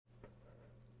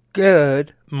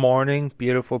Good morning,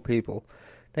 beautiful people.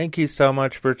 Thank you so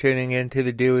much for tuning in to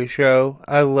The Dewey Show.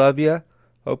 I love you.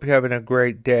 Hope you're having a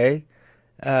great day.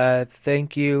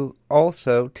 Thank you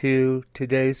also to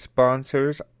today's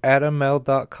sponsors,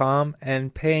 AdamMel.com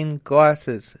and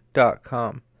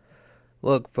PainGlasses.com.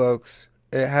 Look, folks,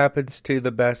 it happens to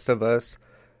the best of us.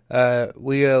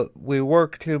 We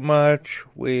work too much,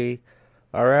 we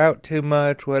are out too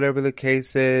much, whatever the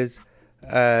case is.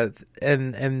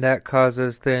 And that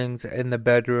causes things in the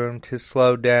bedroom to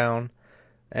slow down.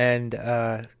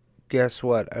 And guess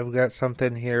what? I've got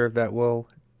something here that will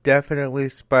definitely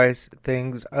spice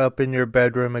things up in your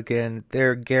bedroom again.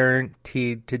 They're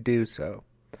guaranteed to do so.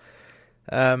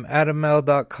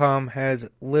 AdamMel.com has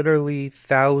literally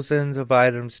thousands of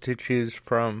items to choose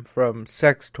from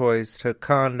sex toys to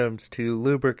condoms to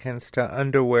lubricants to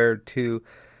underwear to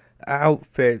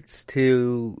outfits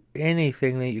to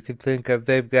anything that you could think of.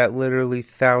 They've got literally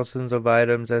thousands of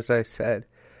items, as I said.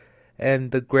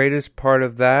 And the greatest part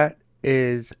of that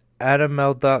is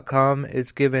AdamMel.com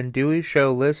is giving Dewey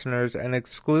Show listeners an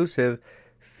exclusive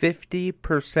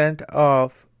 50%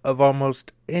 off of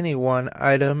almost any one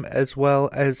item, as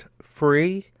well as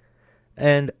free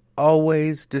and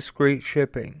always discreet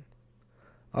shipping.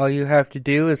 All you have to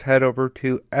do is head over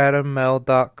to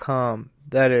AdamMel.com.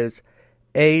 That is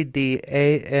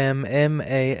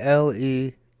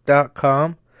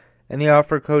AdamMale.com, and the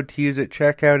offer code to use at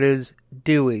checkout is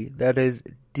Dewey. That is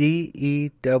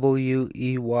Dewey.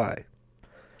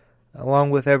 Along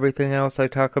with everything else I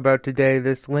talk about today,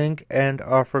 this link and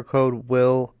offer code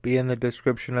will be in the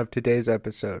description of today's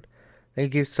episode.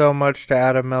 Thank you so much to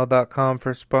AdamMale.com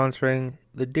for sponsoring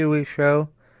The Dewey Show,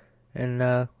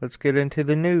 and let's get into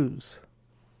the news.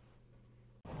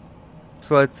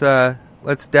 So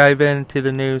let's dive into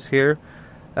the news here.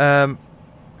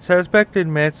 Suspect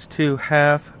admits to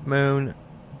Half Moon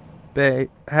Bay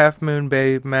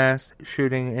mass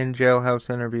shooting in jailhouse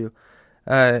interview.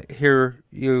 Here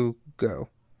you go.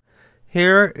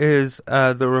 Here is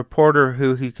the reporter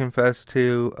who he confessed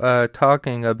to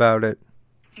talking about it.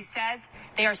 He says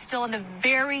they are still in the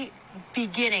very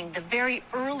beginning, the very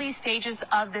early stages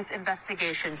of this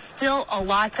investigation. Still a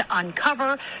lot to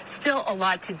uncover, still a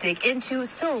lot to dig into,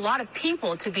 still a lot of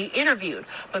people to be interviewed.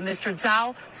 But Mr.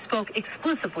 Zhao spoke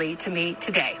exclusively to me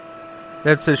today.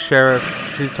 That's the sheriff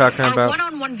she's talking about. Our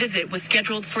one-on-one visit was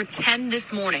scheduled for 10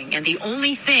 this morning, and the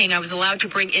only thing I was allowed to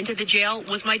bring into the jail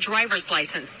was my driver's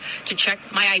license to check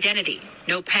my identity.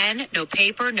 No pen, no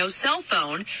paper, no cell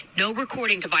phone, no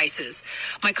recording devices.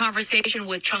 My conversation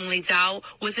with Cheng-Li Zhao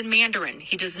was in Mandarin.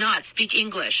 He does not speak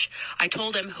English. I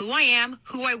told him who I am,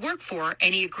 who I work for,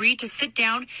 and he agreed to sit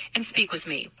down and speak with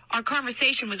me. Our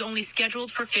conversation was only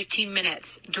scheduled for 15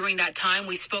 minutes. During that time,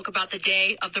 we spoke about the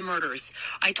day of the murders.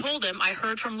 I told him I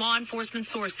heard from law enforcement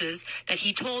sources that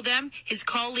he told them his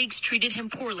colleagues treated him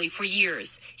poorly for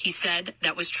years. He said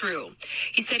that was true.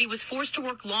 He said he was forced to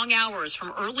work long hours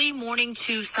from early morning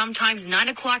to sometimes 9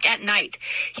 o'clock at night.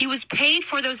 He was paid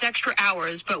for those extra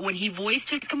hours, but when he voiced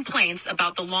his complaints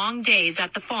about the long days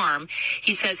at the farm,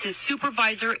 he says his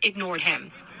supervisor ignored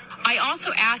him. I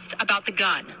also asked about the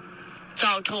gun.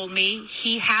 Zhao told me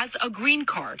he has a green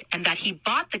card and that he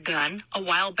bought the gun a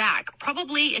while back,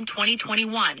 probably in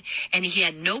 2021, and he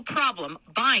had no problem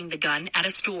buying the gun at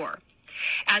a store.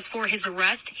 As for his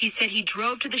arrest, he said he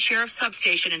drove to the sheriff's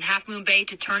substation in Half Moon Bay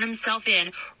to turn himself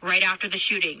in right after the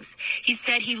shootings. He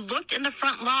said he looked in the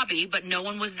front lobby, but no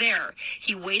one was there.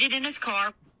 He waited in his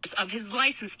car of his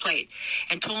license plate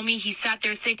and told me he sat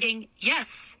there thinking,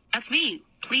 yes, that's me.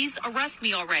 Please arrest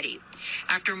me already.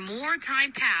 After more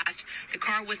time passed, the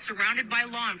car was surrounded by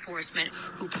law enforcement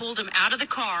who pulled him out of the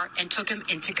car and took him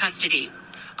into custody.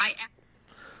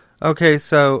 Okay,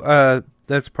 so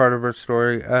that's part of her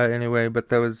story anyway, but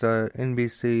that was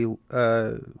NBC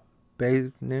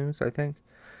Bay News, I think.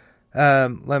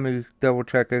 Let me double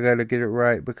check. I gotta get it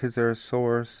right because they're a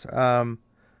source.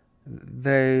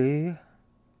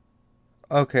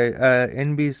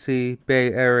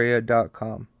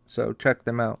 NBCBayArea.com. So check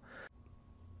them out.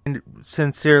 And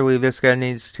sincerely, this guy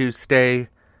needs to stay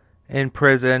in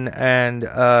prison, and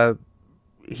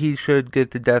he should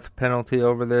get the death penalty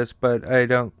over this, but I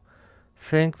don't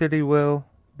think that he will,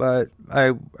 but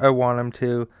I want him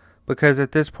to, because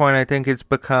at this point I think it's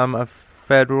become a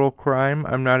federal crime.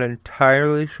 I'm not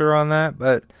entirely sure on that,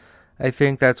 but I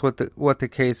think that's what the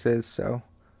case is. So,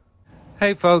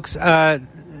 hey folks,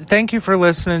 thank you for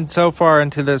listening so far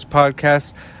into this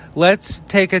podcast. Let's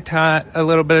take a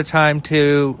little bit of time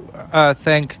to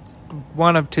thank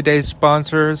one of today's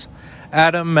sponsors,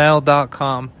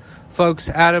 AdamMale.com. Folks,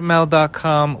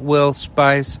 AdamMale.com will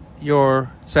spice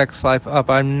your sex life up.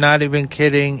 I'm not even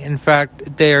kidding. In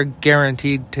fact, they are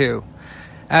guaranteed to.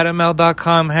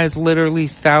 AdamL.com has literally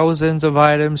thousands of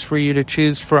items for you to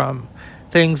choose from.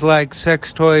 Things like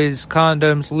sex toys,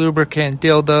 condoms, lubricant,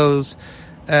 dildos,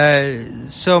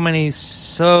 so many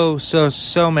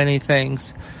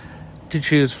things to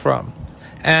choose from.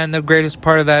 And the greatest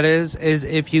part of that is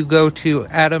if you go to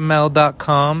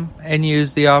AdamL.com and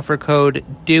use the offer code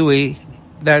DEWEY,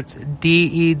 that's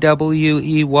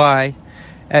DEWEY,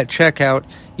 at checkout,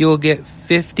 you will get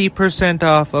 50%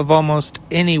 off of almost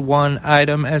any one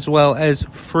item, as well as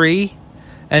free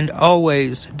and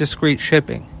always discreet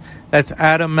shipping. That's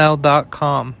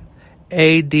AdamL.com,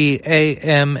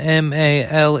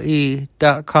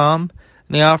 ADAMMALE.com.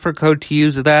 And the offer code to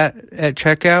use that at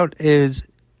checkout is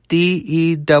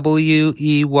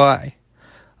DEWEY.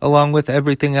 Along with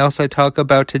everything else I talk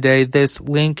about today, this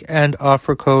link and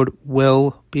offer code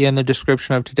will be in the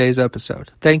description of today's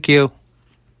episode. Thank you.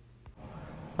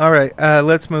 All right,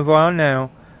 let's move on now.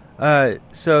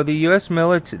 So the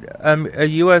a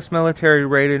U.S. military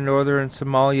raid in northern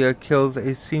Somalia kills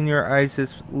a senior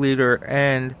ISIS leader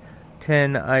and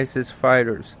 10 ISIS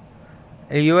fighters.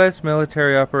 A U.S.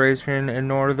 military operation in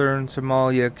northern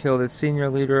Somalia killed a senior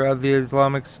leader of the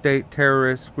Islamic State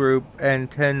terrorist group and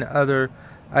 10 other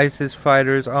ISIS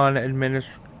fighters on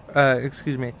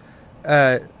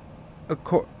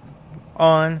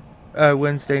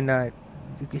Wednesday night.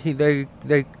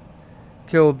 They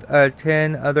killed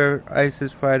 10 other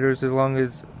ISIS fighters along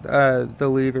as the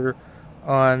leader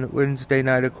on Wednesday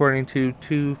night, according to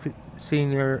two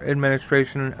senior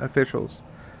administration officials.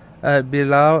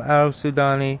 Bilal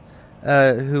al-Sudani,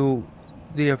 who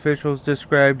the officials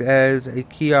described as a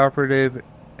key operative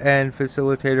and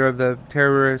facilitator of the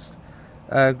terrorist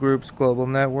group's global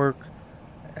network,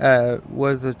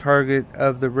 was the target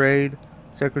of the raid.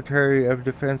 Secretary of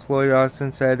Defense Lloyd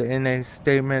Austin said in a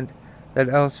statement that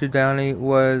al-Sudani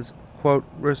was, quote,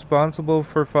 responsible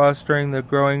for fostering the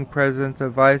growing presence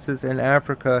of ISIS in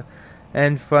Africa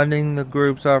and funding the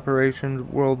group's operations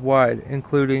worldwide,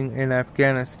 including in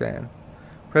Afghanistan.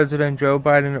 President Joe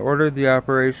Biden ordered the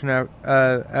operation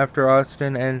after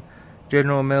Austin and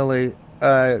General Milley,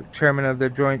 chairman of the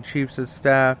Joint Chiefs of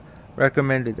Staff,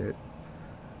 recommended it.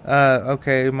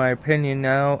 Okay, my opinion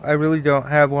now, I really don't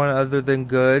have one other than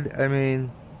good. I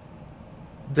mean,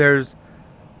 there's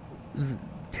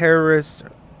terrorists,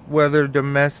 whether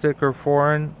domestic or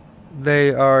foreign, they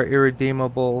are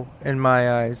irredeemable in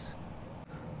my eyes.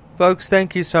 Folks,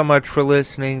 thank you so much for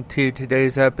listening to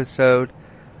today's episode.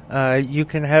 You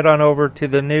can head on over to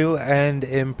the new and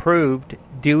improved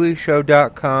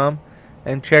DeweyShow.com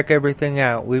and check everything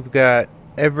out. We've got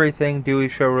everything Dewey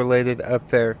Show related up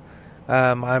there.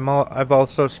 I've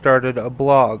also started a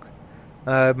blog.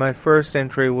 My first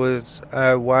entry was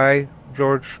why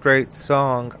George Strait's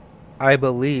song "I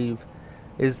Believe"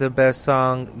 is the best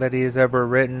song that he has ever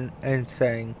written and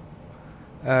sang.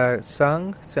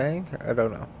 Sang? I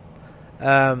don't know.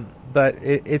 But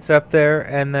it's up there,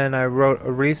 and then I wrote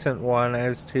a recent one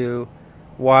as to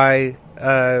why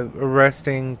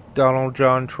arresting Donald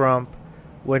John Trump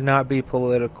would not be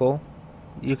political.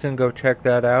 You can go check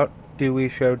that out,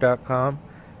 DeweyShow.com.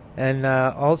 And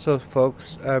also,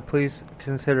 folks, please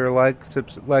consider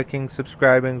liking,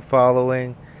 subscribing,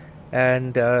 following,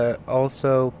 and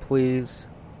also please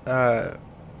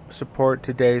support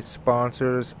today's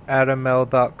sponsors,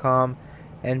 AdamL.com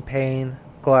and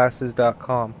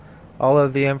PainGlasses.com. All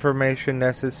of the information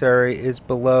necessary is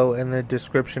below in the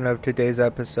description of today's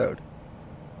episode.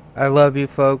 I love you,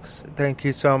 folks. Thank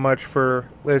you so much for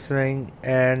listening,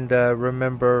 and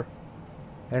remember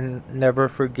and never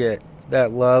forget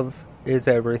that love is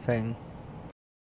everything.